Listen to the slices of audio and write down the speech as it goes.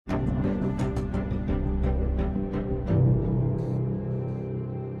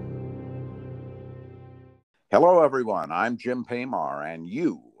Hello, everyone. I'm Jim Paymar, and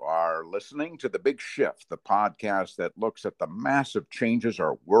you are listening to The Big Shift, the podcast that looks at the massive changes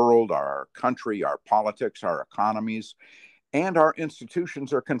our world, our country, our politics, our economies, and our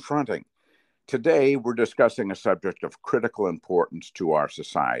institutions are confronting. Today, we're discussing a subject of critical importance to our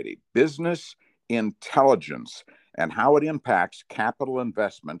society: business intelligence and how it impacts capital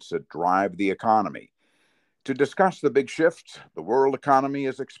investments that drive the economy. To discuss the big shift the world economy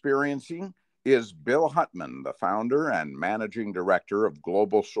is experiencing is Bill Huttman, the founder and managing director of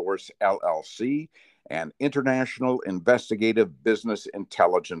Global Source LLC, an international investigative business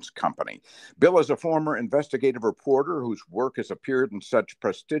intelligence company. Bill is a former investigative reporter whose work has appeared in such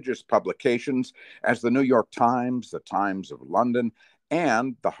prestigious publications as the New York Times, the Times of London,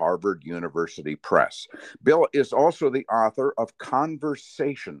 and the Harvard University Press. Bill is also the author of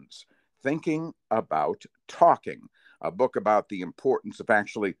Conversations: Thinking About Talking, a book about the importance of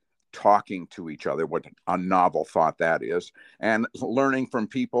actually talking to each other, what a novel thought that is, and learning from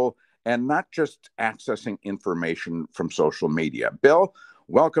people and not just accessing information from social media. Bill,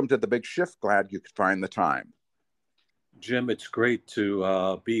 welcome to The Big Shift. Glad you could find the time. Jim, it's great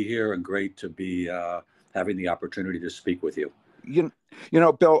to be here and great to be having the opportunity to speak with you. You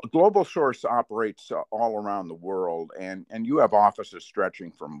know, Bill, Global Source operates all around the world, and you have offices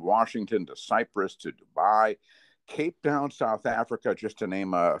stretching from Washington to Cyprus to Dubai, Cape Town, South Africa, just to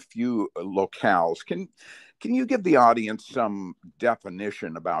name a few locales. Can you give the audience some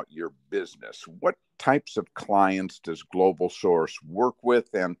definition about your business? What types of clients does Global Source work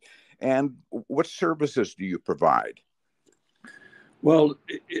with, and what services do you provide? Well,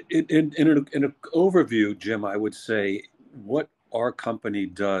 in an overview, Jim, I would say what our company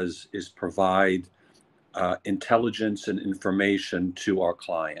does is provide intelligence and information to our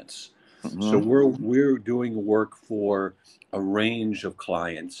clients. Mm-hmm. So we're doing work for a range of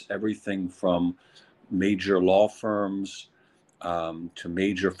clients, everything from major law firms to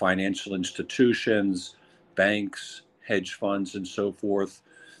major financial institutions, banks, hedge funds, and so forth,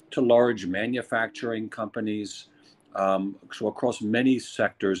 to large manufacturing companies. So across many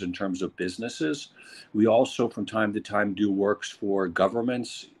sectors in terms of businesses. We also from time to time do works for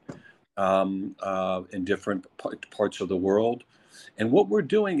governments in different parts of the world. And what we're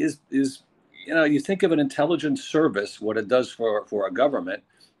doing is you think of an intelligence service, what it does for a government.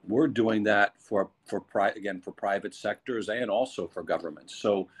 We're doing that for private sectors and also for governments.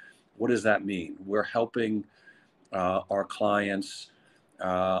 So what does that mean? We're helping our clients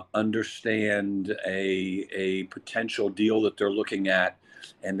understand a potential deal that they're looking at,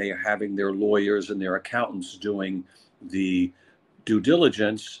 and they are having their lawyers and their accountants doing the due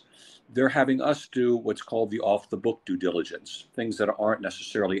diligence. They're having us do what's called the off-the-book due diligence, things that aren't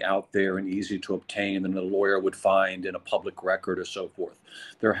necessarily out there and easy to obtain and a lawyer would find in a public record or so forth.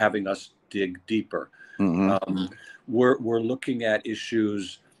 They're having us dig deeper. Mm-hmm. We're looking at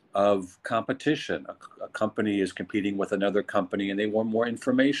issues of competition. A company is competing with another company and they want more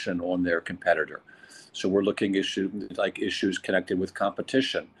information on their competitor. So we're looking issues connected with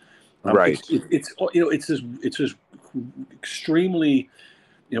competition. Right. It's just extremely.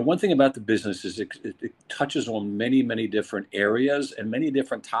 One thing about the business is it touches on many, many different areas and many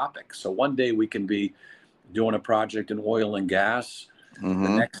different topics. So one day we can be doing a project in oil and gas. Mm-hmm. The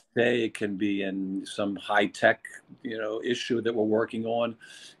next day it can be in some high tech, issue that we're working on,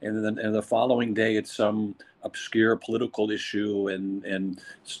 and then the following day it's some obscure political issue and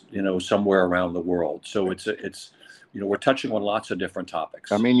somewhere around the world. So it's we're touching on lots of different topics.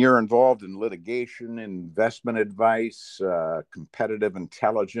 I mean, you're involved in litigation, investment advice, competitive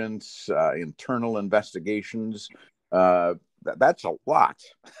intelligence, internal investigations. That's a lot.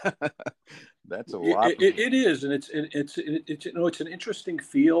 That's a lot. It is, and it's an interesting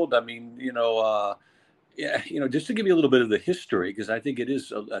field. I mean, just to give you a little bit of the history, because I think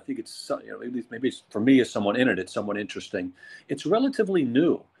it's maybe it's, for me as someone in it, it's somewhat interesting. It's relatively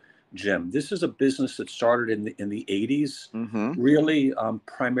new, Jim. This is a business that started in the 80s. Mm-hmm. Really,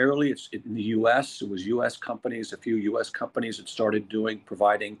 primarily it's in the U.S. It was U.S. companies, a few U.S. companies that started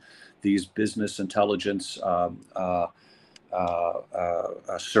providing these business intelligence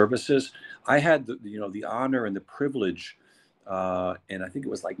services. I had the honor and the privilege, and I think it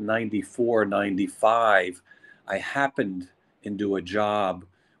was like 94, 95. I happened into a job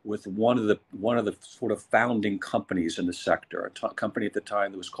with one of the sort of founding companies in the sector, a company at the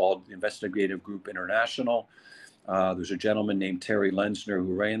time that was called Investigative Group International. There's a gentleman named Terry Lenzner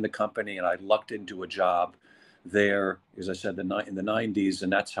who ran the company, and I lucked into a job there, as I said, in the 90s,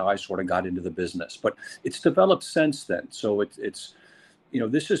 and that's how I sort of got into the business. But it's developed since then. So it's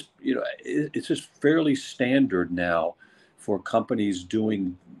just fairly standard now for companies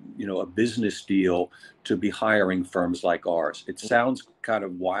doing, a business deal to be hiring firms like ours. It sounds kind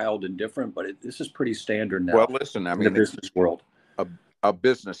of wild and different, but this is pretty standard Well, now listen, I in the mean, business world. a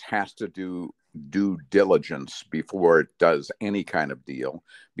business has to do due diligence before it does any kind of deal,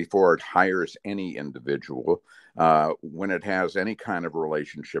 before it hires any individual. When it has any kind of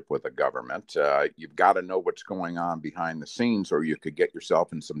relationship with a government, you've got to know what's going on behind the scenes, or you could get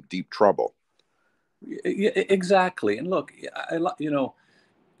yourself in some deep trouble. Yeah, exactly. And look, I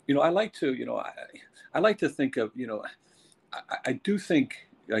like to, I like to think of, I do think,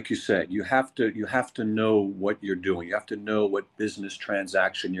 like you said, you have to know what you're doing. You have to know what business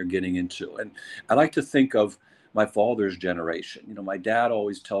transaction you're getting into. And I like to think of my father's generation. My dad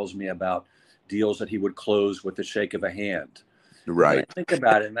always tells me about deals that he would close with the shake of a hand. And when I Right. think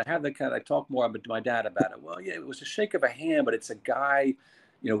about it, and I talk more to my dad about it. Well, yeah, it was a shake of a hand, but it's a guy.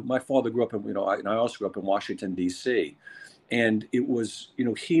 My father grew up in, and I also grew up in Washington, D.C. And it was,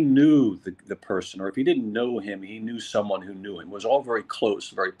 he knew the person, or if he didn't know him, he knew someone who knew him. It was all very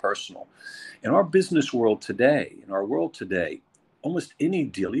close, very personal. In our business world today, almost any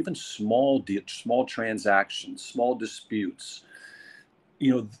deal, even small transactions, small disputes,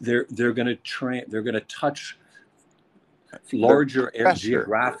 they're going to touch They're larger faster.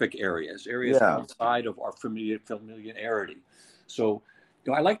 geographic areas Yeah. outside of our familiarity. So,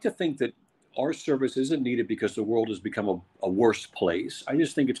 I like to think that our service isn't needed because the world has become a worse place. I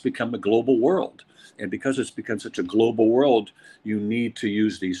just think it's become a global world. And because it's become such a global world, you need to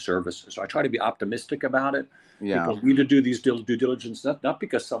use these services. So I try to be optimistic about it. Yeah. People need to do these due diligence, not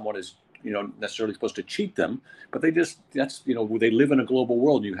because someone is, necessarily supposed to cheat them, but they live in a global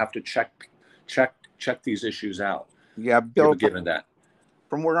world. You have to check these issues out. Yeah. You Bill, ever given that?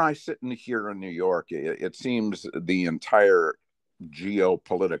 from where I sit in here in New York, it seems the entire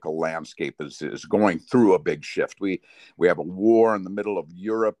geopolitical landscape is going through a big shift. We have a war in the middle of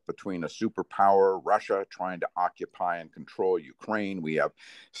Europe between a superpower, Russia, trying to occupy and control Ukraine. We have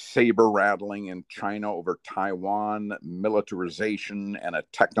saber rattling in China over Taiwan, militarization, and a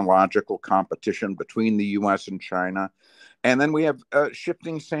technological competition between the U.S. and China. And then we have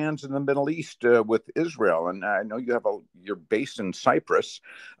shifting sands in the Middle East with Israel. And I know you're based in Cyprus,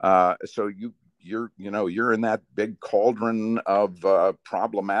 so you're in that big cauldron of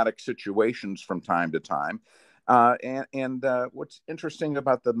problematic situations from time to time. And what's interesting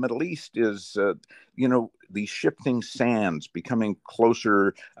about the Middle East is, these shifting sands becoming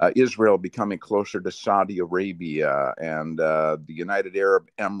closer, Israel becoming closer to Saudi Arabia and the United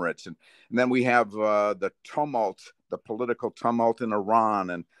Arab Emirates. And then we have the political tumult in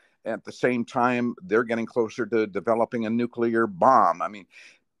Iran. And at the same time, they're getting closer to developing a nuclear bomb. I mean,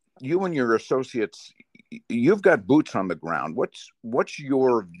 you and your associates, you've got boots on the ground. What's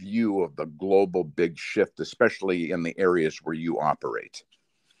your view of the global big shift, especially in the areas where you operate?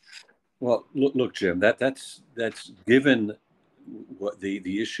 Well, look, Jim. That's given what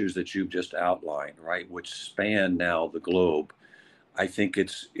the issues that you've just outlined, right, which span now the globe. I think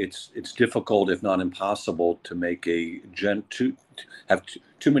it's difficult, if not impossible, to make too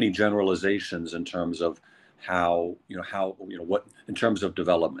many generalizations in terms of what in terms of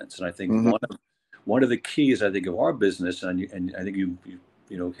developments. And I think Mm-hmm. one of the keys, I think, of our business, and I think you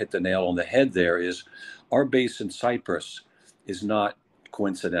hit the nail on the head there, is our base in Cyprus is not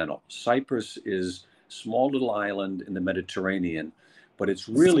coincidental. Cyprus is a small little island in the Mediterranean, but it's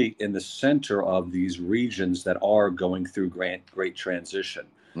really in the center of these regions that are going through great transition.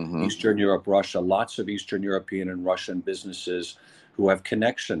 Mm-hmm. Eastern Europe, Russia, lots of Eastern European and Russian businesses who have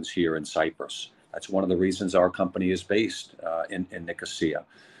connections here in Cyprus. That's one of the reasons our company is based in Nicosia.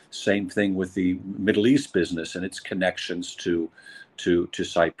 Same thing with the Middle East business and its connections to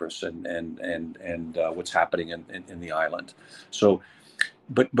Cyprus and what's happening in the island. So,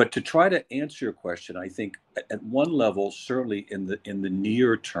 but to try to answer your question, I think at one level, certainly in the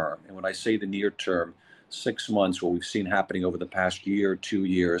near term, and when I say the near term, 6 months, what we've seen happening over the past year, 2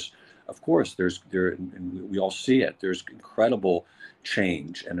 years, of course, and we all see it. There's incredible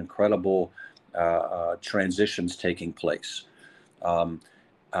change and incredible transitions taking place. And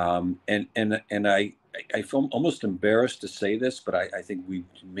I feel almost embarrassed to say this, but I think we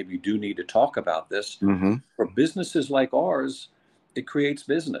maybe do need to talk about this. Mm-hmm. For businesses like ours, it creates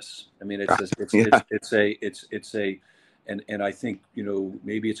business. I mean, Yeah. and I think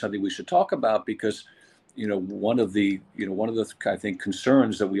maybe it's something we should talk about because one of the I think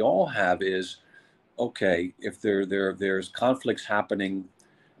concerns that we all have is, okay, if there's conflicts happening.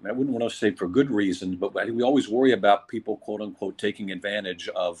 I mean, I wouldn't want to say for good reasons, but I think we always worry about people, quote unquote, taking advantage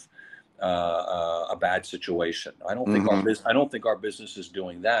of a bad situation. I don't think Mm-hmm. our business is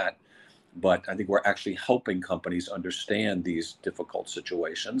doing that. but I think we're actually helping companies understand these difficult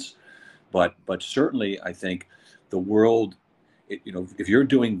situations. But certainly, I think the world, if you're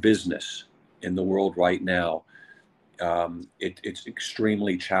doing business in the world right now, it's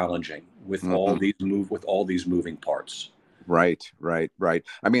extremely challenging with Hmm. all these moving parts. Right, right, right.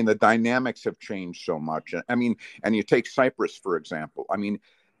 I mean, the dynamics have changed so much. I mean, and you take Cyprus, for example. I mean,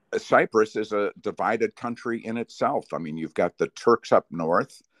 Cyprus is a divided country in itself. I mean, you've got the Turks up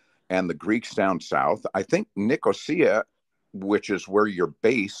north and the Greeks down south. I think Nicosia, which is where you're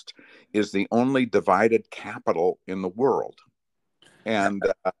based, is the only divided capital in the world. And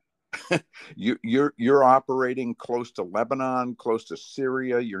you're operating close to Lebanon, close to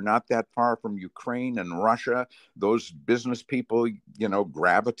Syria. You're not that far from Ukraine and Russia. Those business people,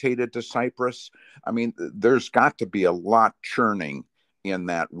 gravitated to Cyprus. I mean, there's got to be a lot churning in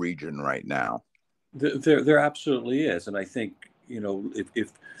that region right now. There absolutely is, and I think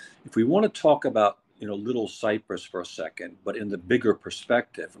if we want to talk about little Cyprus for a second, but in the bigger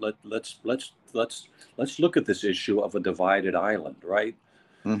perspective, let's look at this issue of a divided island, right?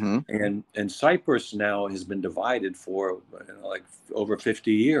 Mm-hmm. And Cyprus now has been divided for like over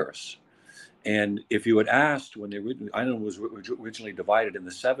 50 years. And if you had asked when the island was originally divided in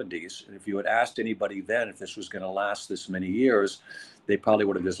the 70s, and if you had asked anybody then if this was going to last this many years, they probably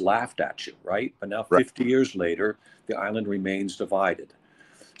would have just laughed at you, right? But now, Right. 50 years later, the island remains divided.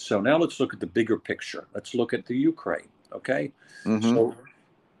 So now let's look at the bigger picture. Let's look at the Ukraine, okay? Mm-hmm. So,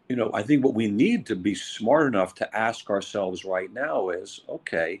 I think what we need to be smart enough to ask ourselves right now is,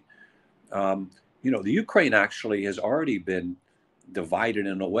 okay, the Ukraine actually has already been divided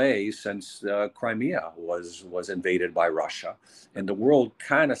in a way since Crimea was invaded by Russia, and the world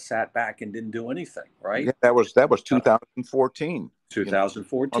kind of sat back and didn't do anything, right? Yeah, that was Uh, 2014.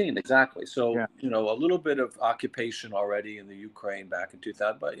 2014, exactly. So Yeah. a little bit of occupation already in the Ukraine back in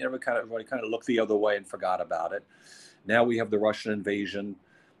 2000, but everybody kind of looked the other way and forgot about it. Now we have the Russian invasion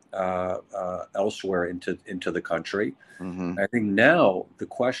elsewhere into the country. Mm-hmm. I think now the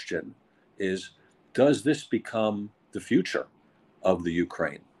question is, does this become the future of the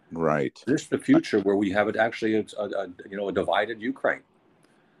Ukraine? Right. Is this the future where we have it actually a divided Ukraine?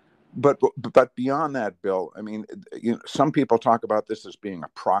 But beyond that, Bill, I mean, some people talk about this as being a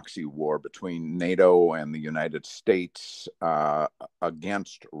proxy war between NATO and the United States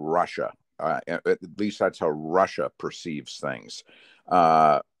against Russia. At least that's how Russia perceives things.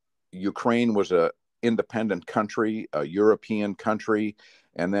 Uh, Ukraine was a independent country, a European country,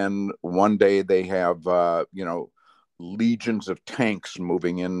 and then one day they have legions of tanks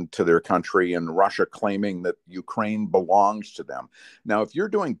moving into their country, and Russia claiming that Ukraine belongs to them. Now, if you're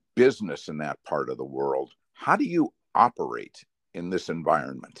doing business in that part of the world, how do you operate in this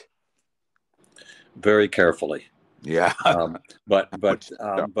environment? Very carefully. Yeah. Um, but Which,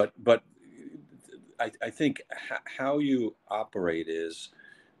 but um, but but I think how you operate is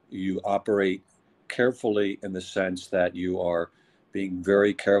you operate carefully in the sense that you are being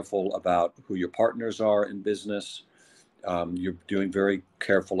very careful about who your partners are in business. You're doing very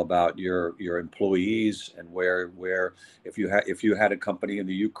careful about your employees and where if you had a company in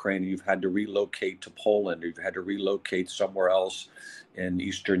the Ukraine and you've had to relocate to Poland, or you've had to relocate somewhere else in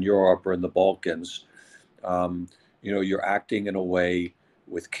Eastern Europe or in the Balkans, you're acting in a way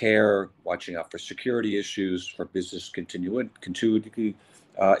with care, watching out for security issues, for business continuity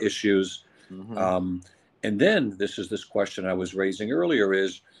issues. mm-hmm. Um, and then this question I was raising earlier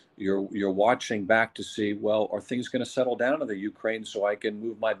is you're watching back to see, well, are things going to settle down in the Ukraine so I can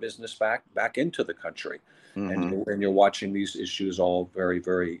move my business back into the country? And Mm-hmm. you're watching these issues all very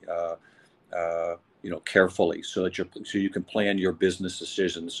very carefully so you can plan your business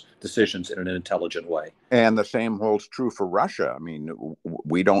decisions in an intelligent way. And the same holds true for Russia. I mean,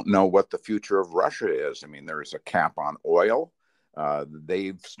 we don't know what the future of Russia is. I mean, there is a cap on oil.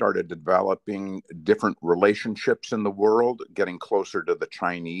 They've started developing different relationships in the world, getting closer to the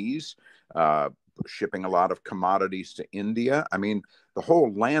Chinese, uh, shipping a lot of commodities to India. I mean, the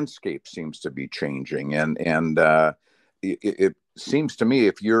whole landscape seems to be changing, and it seems to me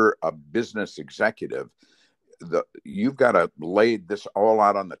if you're a business executive, you've got to lay this all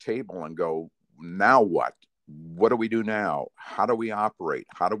out on the table and go, now what? What do we do now? How do we operate?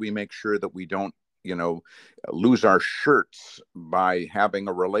 How do we make sure that we don't, lose our shirts by having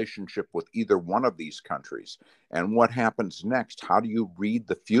a relationship with either one of these countries? And what happens next? How do you read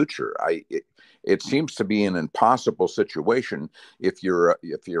the future? It seems to be an impossible situation if you're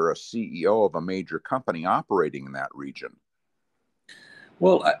a CEO of a major company operating in that region.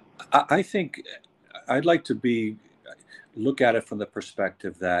 Well, I think I'd like to look at it from the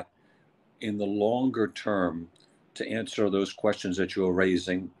perspective that in the longer term, to answer those questions that you're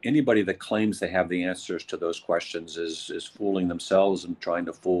raising. Anybody that claims they have the answers to those questions is fooling themselves and trying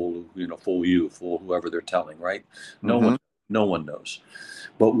to fool you, fool whoever they're telling, right? No Mm-hmm. one no one knows.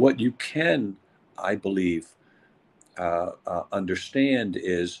 But what you can, I believe, understand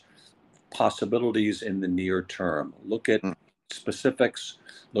is possibilities in the near term. Look at specifics,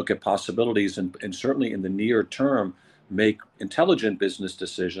 look at possibilities, and certainly in the near term, make intelligent business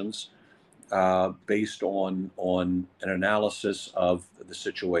decisions based on an analysis of the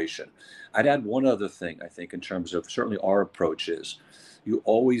situation. I'd add one other thing, I think, in terms of certainly our approach is you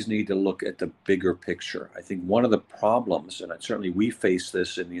always need to look at the bigger picture. I think one of the problems, and certainly we face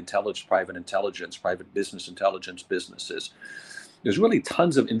this in the private intelligence, private business intelligence businesses, there's really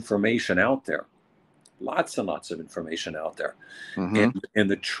tons of information out there, lots and lots of information out there. Mm-hmm. And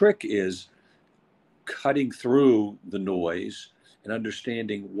the trick is cutting through the noise and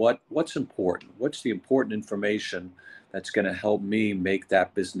understanding what's important, what's the important information that's going to help me make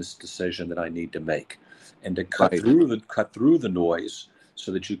that business decision that I need to make, and to cut Right. through the noise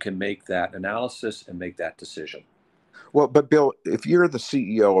so that you can make that analysis and make that decision. Well, but Bill, if you're the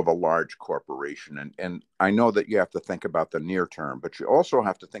CEO of a large corporation, and I know that you have to think about the near term, but you also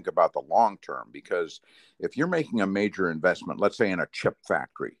have to think about the long term, because if you're making a major investment, let's say in a chip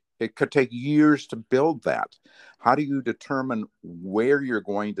factory, it could take years to build that. How do you determine where you're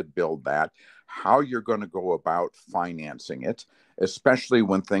going to build that, how you're going to go about financing it, especially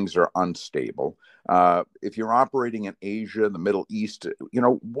when things are unstable? If you're operating in Asia, the Middle East,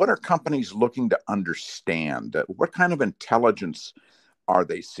 what are companies looking to understand? What kind of intelligence are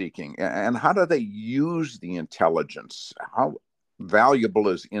they seeking? And how do they use the intelligence? How valuable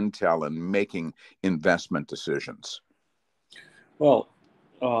is intel in making investment decisions? Well,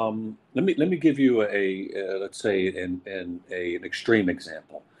 let me give you let's say an extreme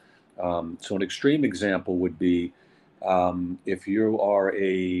example. So an extreme example would be if you are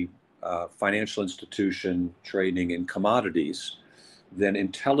a financial institution trading in commodities, then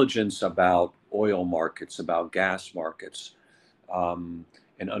intelligence about oil markets, about gas markets, um,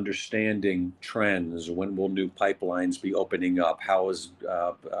 and understanding trends. When will new pipelines be opening up? How is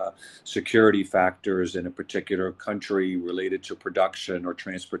security factors in a particular country related to production or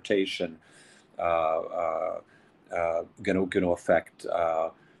transportation going to affect?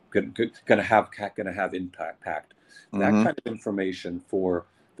 Going to have impact. That Mm-hmm. kind of information for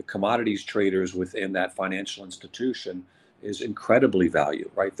the commodities traders within that financial institution is incredibly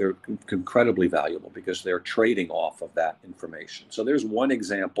valuable, right? They're incredibly valuable because they're trading off of that information. So there's one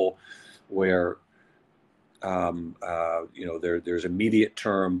example where there's immediate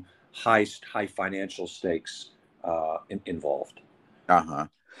term high financial stakes involved. Uh-huh.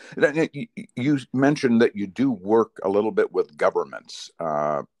 You mentioned that you do work a little bit with governments,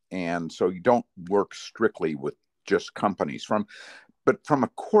 and so you don't work strictly with just companies. But from a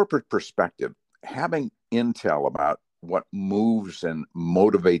corporate perspective, having intel about what moves and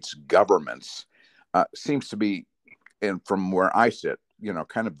motivates governments seems to be, and from where I sit,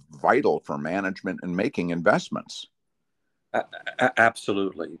 kind of vital for management and making investments.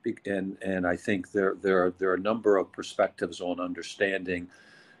 Absolutely, and I think there are a number of perspectives on understanding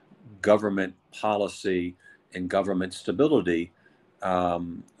government policy and government stability,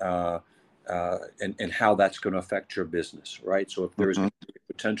 um, uh, and how that's going to affect your business, right? So if there is Mm-hmm.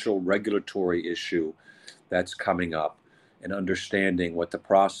 a potential regulatory issue that's coming up, and understanding what the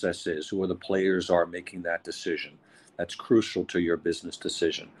process is, who are the players are making that decision, that's crucial to your business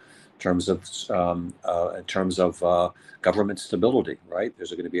decision. In terms of government stability, right?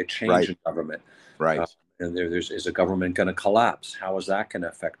 There's going to be a change Right. in government. Uh, Right. and is a government going to collapse? How is that going to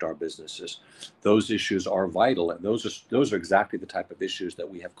affect our businesses? Those issues are vital, and those are exactly the type of issues that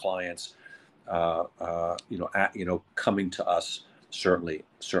we have clients, coming to us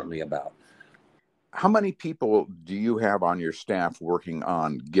certainly about. How many people do you have on your staff working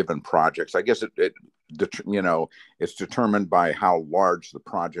on given projects? I guess it's determined by how large the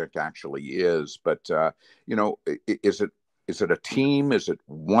project actually is. But is it a team? Is it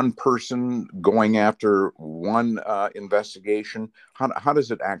one person going after one investigation? How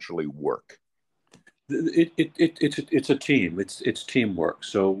does it actually work? It's a team. It's teamwork.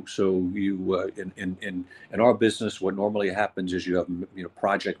 So you in our business, what normally happens is you have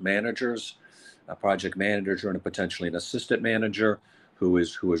project managers, a project manager and potentially an assistant manager who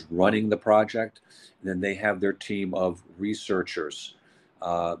is running the project. And then they have their team of researchers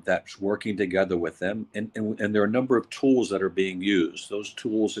that's working together with them. And there are a number of tools that are being used. Those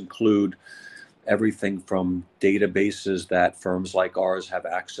tools include everything from databases that firms like ours have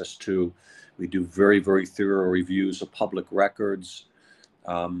access to. We do very, very thorough reviews of public records.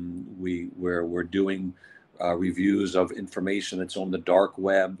 We're doing reviews of information that's on the dark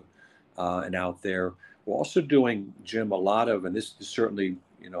web and out there. We're also doing, Jim, a lot of, and this is certainly,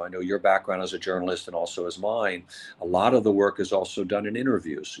 I know your background as a journalist and also as mine, a lot of the work is also done in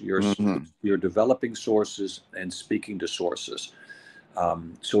interviews. You're developing sources and speaking to sources.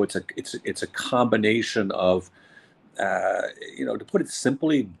 So it's a combination of, to put it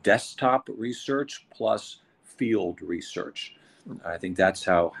simply, desktop research plus field research. I think that's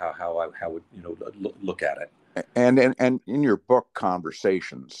how I would look at it. And in your book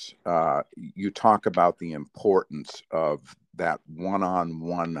Conversations, you talk about the importance of that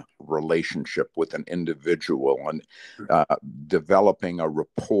one-on-one relationship with an individual and developing a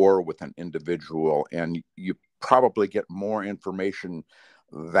rapport with an individual, and you probably get more information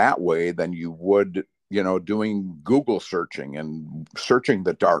that way than you would, doing Google searching and searching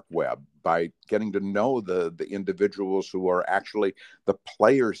the dark web, by getting to know the individuals who are actually the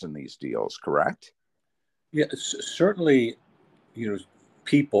players in these deals, correct? Yeah, certainly,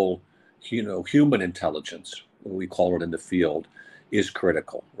 people, human intelligence, what we call it in the field, is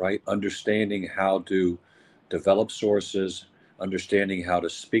critical, right? Understanding how to develop sources, understanding how to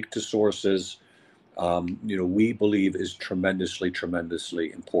speak to sources, we believe is tremendously,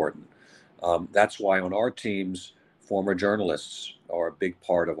 tremendously important. That's why on our teams, former journalists are a big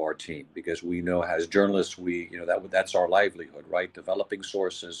part of our team, because we know as journalists, that's our livelihood, right? Developing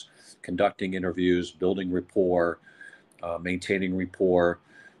sources, conducting interviews, building rapport, maintaining rapport.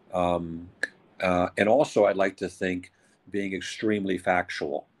 And also, I'd like to think being extremely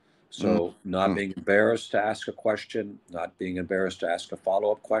factual. So not being embarrassed to ask a question, not being embarrassed to ask a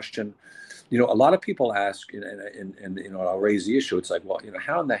follow-up question. A lot of people ask, and I'll raise the issue. It's like, well,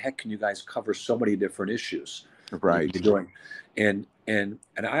 how in the heck can you guys cover so many different issues? Right. You're doing, and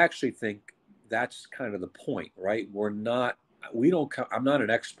I actually think that's kind of the point, right? I'm not an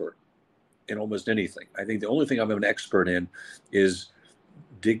expert in almost anything. I think the only thing I'm an expert in is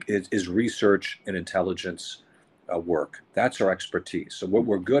research and intelligence work. That's our expertise. So what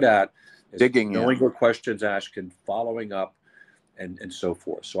we're good at is digging knowing in, what questions asked and following up, and so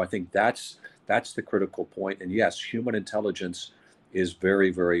forth. So I think that's the critical point. And yes, human intelligence is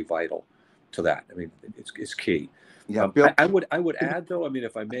very, very vital to that. I mean, it's key. Yeah, Bill. I would add, though, I mean,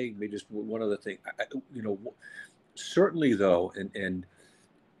 if I may, maybe just one other thing. Certainly, though, and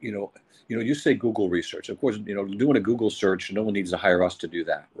you say Google research. Of course, doing a Google search, no one needs to hire us to do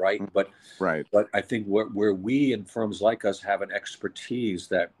that, right? But I think where we and firms like us have an expertise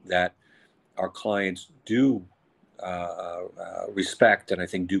that our clients do respect, and I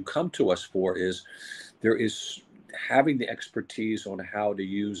think do come to us for, is having the expertise on how to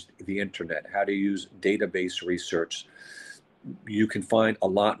use the internet, how to use database research. You can find a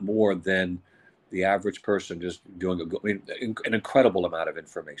lot more than the average person just doing an incredible amount of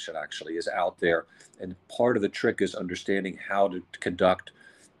information actually is out there. And part of the trick is understanding how to conduct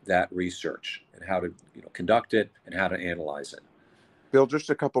that research and how to conduct it and how to analyze it. Bill, just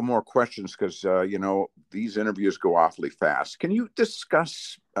a couple more questions, because these interviews go awfully fast. Can you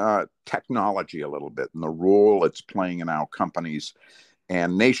discuss technology a little bit and the role it's playing in how companies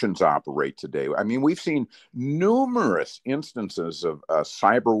and nations operate today? I mean, we've seen numerous instances of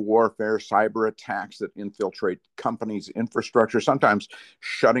cyber warfare, cyber attacks that infiltrate companies' infrastructure, sometimes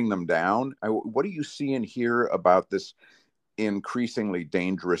shutting them down. What do you see and hear about this increasingly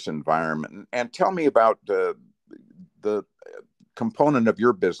dangerous environment? And tell me about the component of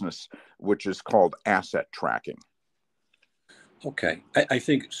your business, which is called asset tracking. Okay, I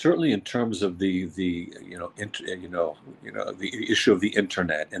think certainly in terms of the issue of the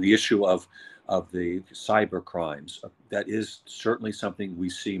internet and the issue of the cyber crimes, that is certainly something we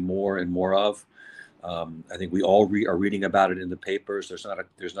see more and more of. I think we all are reading about it in the papers.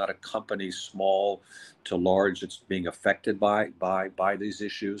 There's not a company, small to large, that's being affected by these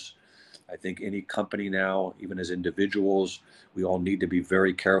issues. I think any company now, even as individuals, we all need to be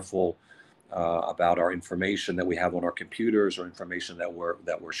very careful about our information that we have on our computers or information that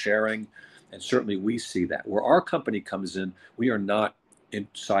we're sharing. And certainly we see that. Where our company comes in, we are not in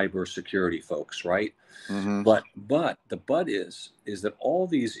cybersecurity folks, right? Mm-hmm. But the is that all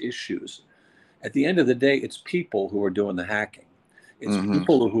these issues, at the end of the day, it's people who are doing the hacking. It's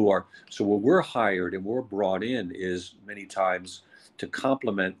people who are, so where we're hired and we're brought in is many times to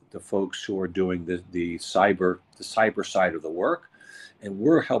complement the folks who are doing the cyber side of the work. And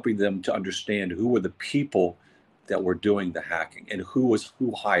we're helping them to understand who were the people that were doing the hacking and who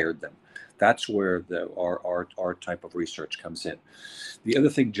hired them. That's where our type of research comes in. The other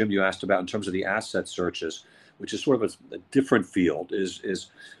thing, Jim, you asked about in terms of the asset searches, which is sort of a different field, is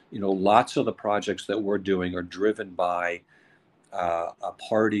lots of the projects that we're doing are driven by a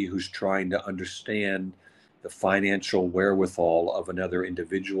party who's trying to understand the financial wherewithal of another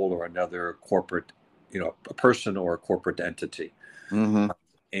individual or another corporate, a person or a corporate entity. Mm-hmm.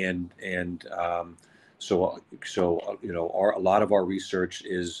 And a lot of our research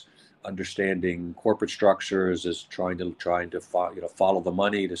is understanding corporate structures, is trying to follow the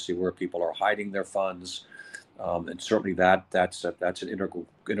money to see where people are hiding their funds, and certainly that's an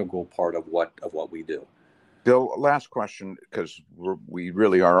integral part of what we do. Bill, last question, because we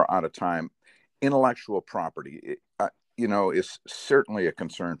really are out of time. Intellectual property, is certainly a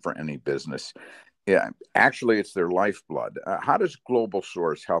concern for any business. Yeah, actually, it's their lifeblood. How does Global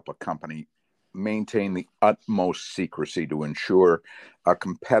Source help a company maintain the utmost secrecy to ensure a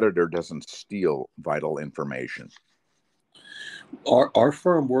competitor doesn't steal vital information? Our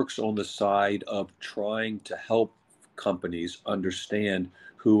firm works on the side of trying to help companies understand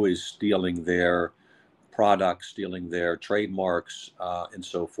who is stealing their products, stealing their trademarks, and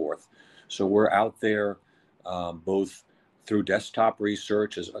so forth. So we're out there, both through desktop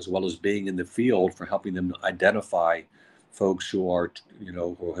research as well as being in the field for helping them identify folks who are,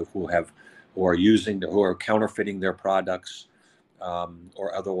 who are counterfeiting their products,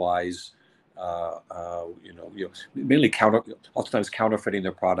 or otherwise, mainly oftentimes counterfeiting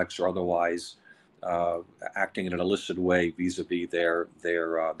their products or otherwise acting in an illicit way vis-a-vis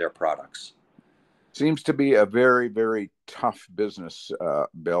their products. Seems to be a very, very tough business,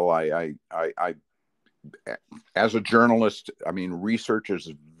 Bill. I, as a journalist, I mean, research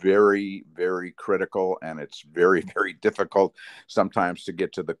is very, very critical, and it's very, very difficult sometimes to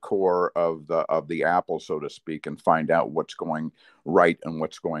get to the core of the apple, so to speak, and find out what's going right and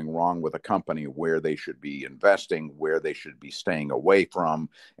what's going wrong with a company, where they should be investing, where they should be staying away from,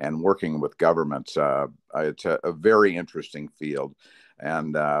 and working with governments. It's a very interesting field.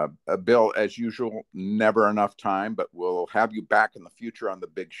 And Bill, as usual, never enough time, but we'll have you back in the future on the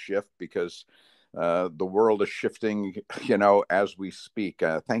big shift, because the world is shifting, as we speak.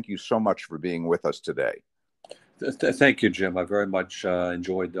 Thank you so much for being with us today. Thank you, Jim. I very much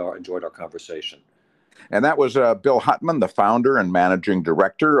enjoyed our conversation. And that was Bill Huttman, the founder and managing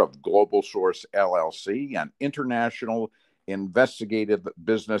director of Global Source LLC, an international investigative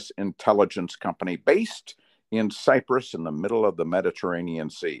business intelligence company based in Cyprus in the middle of the Mediterranean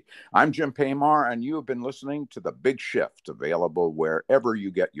Sea. I'm Jim Paymar, and you have been listening to The Big Shift, available wherever you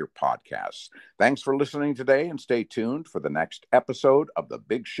get your podcasts. Thanks for listening today, and stay tuned for the next episode of The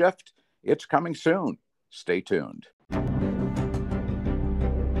Big Shift. It's coming soon. Stay tuned.